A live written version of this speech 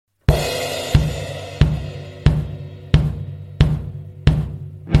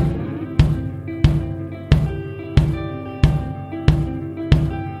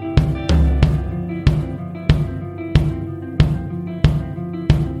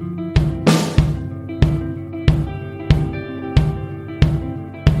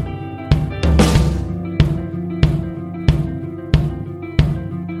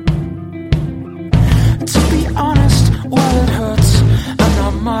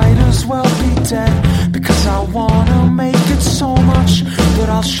dead, because I wanna make it so much that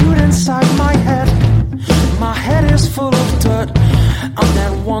I'll shoot inside my head. My head is full of dirt, and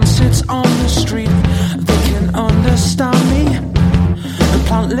then once it's on the street, they can understand me and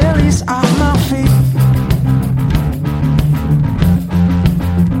plant lilies at my feet.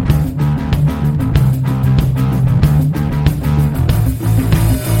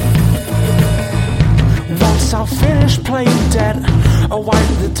 I'll finish playing dead, I'll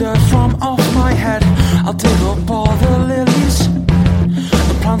wipe the dirt from off my head. I'll dig up all the lilies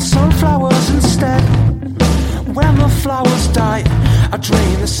and plant sunflowers instead. When the flowers die, I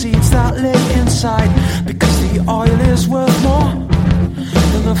drain the seeds that lay inside, because the oil is worth more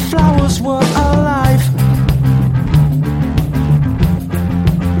than the flowers were alive.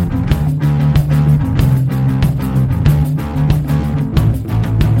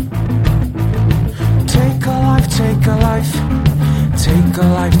 Take a life, take a life,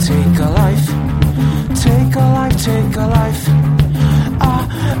 take a life, take a life, take a life. Ah,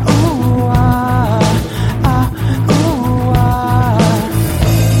 ooh, ah, ah, ooh, ah.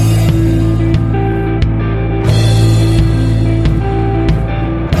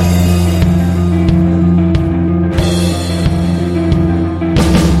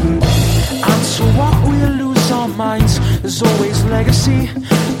 And so what we lose our minds, there's always legacy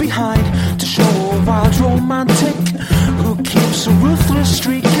behind to show a wild romantic who keeps a ruthless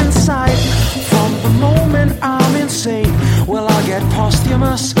streak inside. From the moment I'm insane, well, I get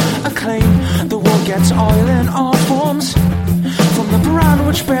posthumous acclaim. The world gets oil in all forms from the brand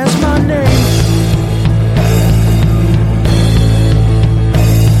which bears my name.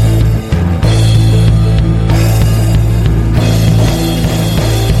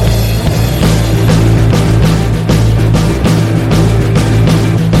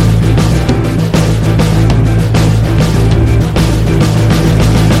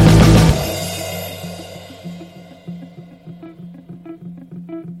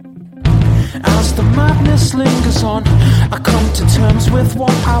 Lingers on, I come to terms with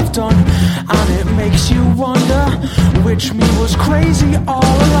what I've done, and it makes you wonder which me was crazy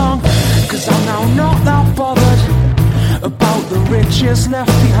all along. Cause I'm now not that bothered about the riches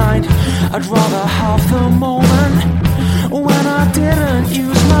left behind. I'd rather have the moment when I didn't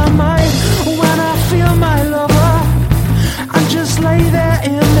use my mind, when I feel my lover and just lay there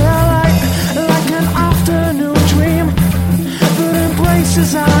in the